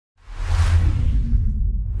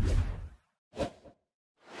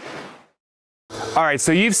All right,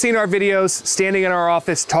 so you've seen our videos standing in our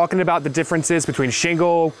office talking about the differences between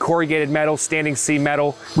shingle, corrugated metal, standing seam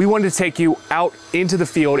metal. We wanted to take you out into the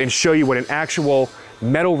field and show you what an actual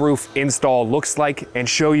metal roof install looks like and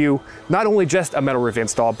show you not only just a metal roof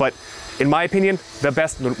install, but in my opinion, the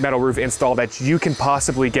best metal roof install that you can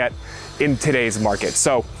possibly get in today's market.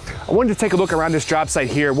 So I wanted to take a look around this job site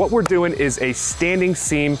here. What we're doing is a standing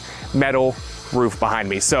seam metal roof behind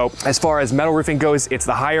me. So as far as metal roofing goes, it's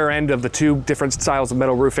the higher end of the two different styles of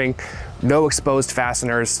metal roofing. No exposed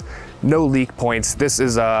fasteners, no leak points. This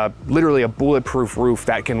is literally a bulletproof roof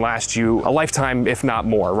that can last you a lifetime, if not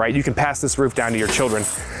more, right? You can pass this roof down to your children.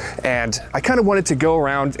 And I kind of wanted to go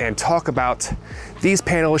around and talk about these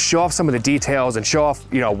panels, show off some of the details and show off,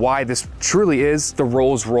 why this truly is the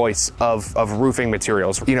Rolls Royce of roofing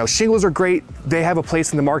materials. Shingles are great. They have a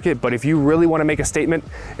place in the market, but if you really want to make a statement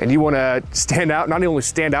and you want to stand out, not only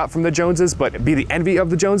stand out from the Joneses, but be the envy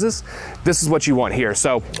of the Joneses, this is what you want here.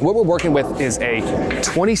 So what we're working with is a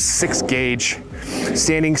 26 gauge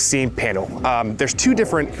standing seam panel. There's two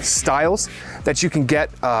different styles that you can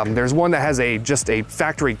get. There's one that has just a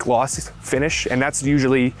factory gloss finish, and that's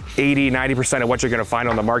usually 80–90% of what you're gonna find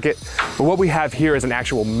on the market. But what we have here is an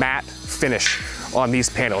actual matte finish on these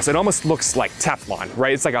panels. It almost looks like Teflon,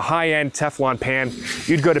 right? It's like a high-end Teflon pan.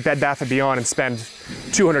 You'd go to Bed Bath & Beyond and spend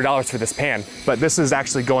 $200 for this pan, but this is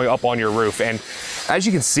actually going up on your roof. And as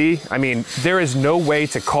you can see, I mean, there is no way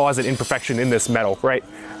to cause an imperfection in this metal, right?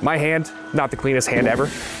 My hand, not the cleanest hand ever,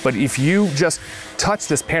 but if you just touch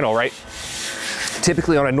this panel, right?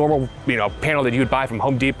 Typically on a normal, panel that you would buy from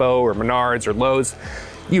Home Depot or Menards or Lowe's,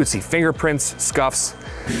 you would see fingerprints, scuffs.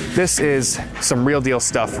 This is some real deal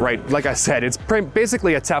stuff, right? Like I said, it's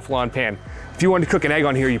basically a Teflon pan. If you wanted to cook an egg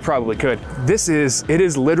on here, you probably could. It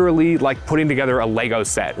is literally like putting together a Lego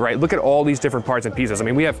set, right? Look at all these different parts and pieces. I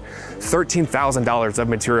mean, we have $13,000 of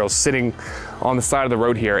materials sitting on the side of the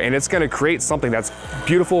road here, and it's gonna create something that's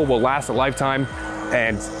beautiful, will last a lifetime,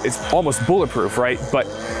 and it's almost bulletproof, right? But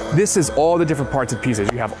this is all the different parts and pieces.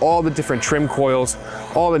 You have all the different trim coils,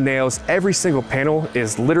 all the nails. Every single panel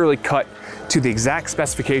is literally cut to the exact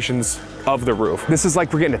specifications of the roof. This is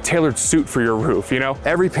like we're getting a tailored suit for your roof,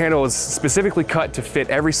 Every panel is specifically cut to fit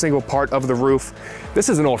every single part of the roof. This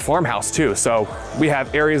is an old farmhouse too, so we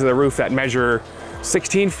have areas of the roof that measure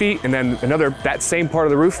 16 feet, and then that same part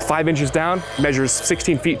of the roof, 5 inches down, measures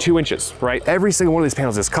 16 feet, 2 inches, right? Every single one of these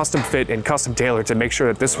panels is custom fit and custom tailored to make sure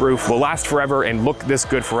that this roof will last forever and look this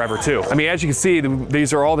good forever too. I mean, as you can see,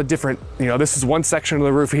 these are all the different, this is one section of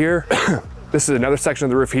the roof here. This is another section of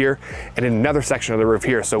the roof here, and another section of the roof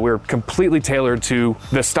here. So we're completely tailored to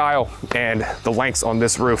the style and the lengths on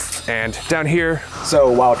this roof. And down here.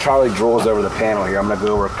 So while Charlie drools over the panel here, I'm gonna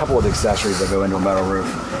go over a couple of accessories that go into a metal roof.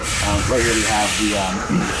 Right here we have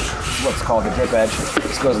what's called the drip edge.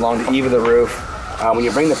 This goes along the eave of the roof. When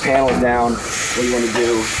you bring the panels down, what you wanna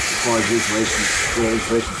do as far as the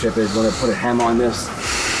insulation chip is, you wanna put a hem on this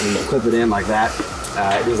and you clip it in like that.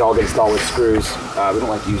 These all get installed with screws. We don't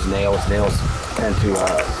like to use nails. Nails tend to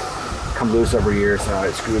come loose over here, so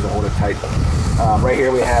screws will hold it tight. Right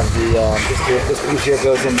here we have this piece here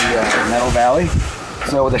goes in the metal valley.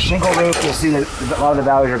 So with a shingle roof, you'll see that a lot of the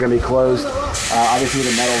valleys are going to be closed. Obviously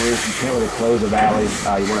with a metal roof, you can't really close a valley.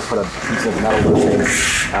 You want to put a piece of metal roofing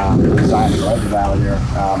inside the valley there.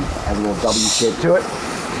 Has a little W shape to it.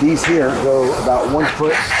 These here go about 1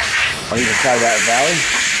 foot on either side of that valley.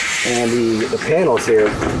 And the panels here,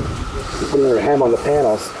 you put a hem on the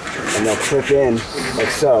panels and they'll clip in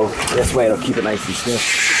like so. This way it'll keep it nice and stiff.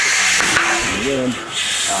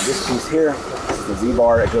 This piece here, this is the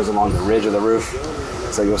Z-bar. It goes along the ridge of the roof.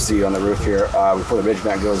 So you'll see on the roof here, before the ridge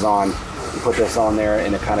mat goes on, you put this on there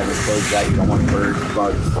and it kind of exposes that. You don't want birds,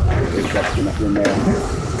 bugs, that's too much in there.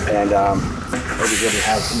 And over here we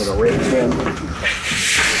have some of the rakes in.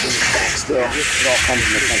 Still, it all comes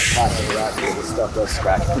in this nice plastic wrap here. This stuff does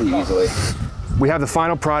scratch pretty easily. We have the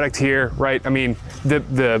final product here, right? I mean,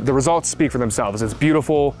 the results speak for themselves. It's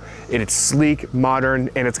beautiful, it's sleek, modern,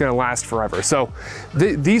 and it's gonna last forever. So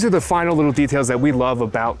these are the final little details that we love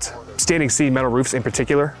about standing seam metal roofs in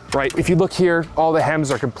particular, right? If you look here, all the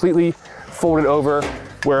hems are completely folded over.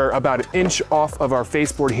 We're about 1 inch off of our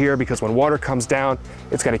faceboard here because when water comes down,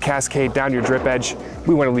 it's gonna cascade down your drip edge.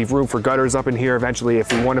 We wanna leave room for gutters up in here eventually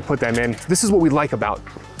if we wanna put them in. This is what we like about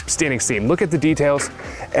standing seam. Look at the details.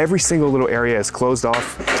 Every single little area is closed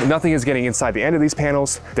off. Nothing is getting inside the end of these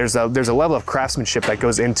panels. There's a level of craftsmanship that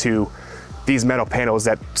goes into these metal panels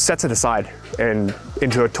that sets it aside and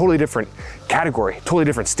into a totally different category, totally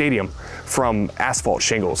different stadium from asphalt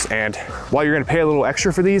shingles. And while you're gonna pay a little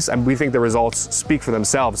extra for these, we think the results speak for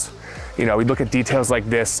themselves. We look at details like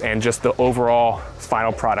this and just the overall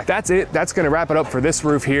final product. That's it. That's gonna wrap it up for this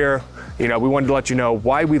roof here. You know, we wanted to let you know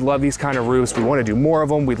why we love these kind of roofs. We want to do more of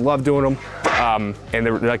them. We love doing them.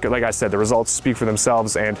 And like I said, the results speak for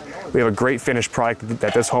themselves, and we have a great finished product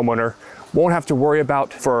that this homeowner won't have to worry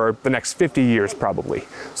about for the next 50 years probably.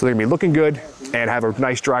 So they're gonna be looking good and have a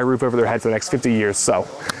nice dry roof over their head for the next 50 years. So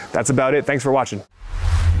that's about it. Thanks for watching.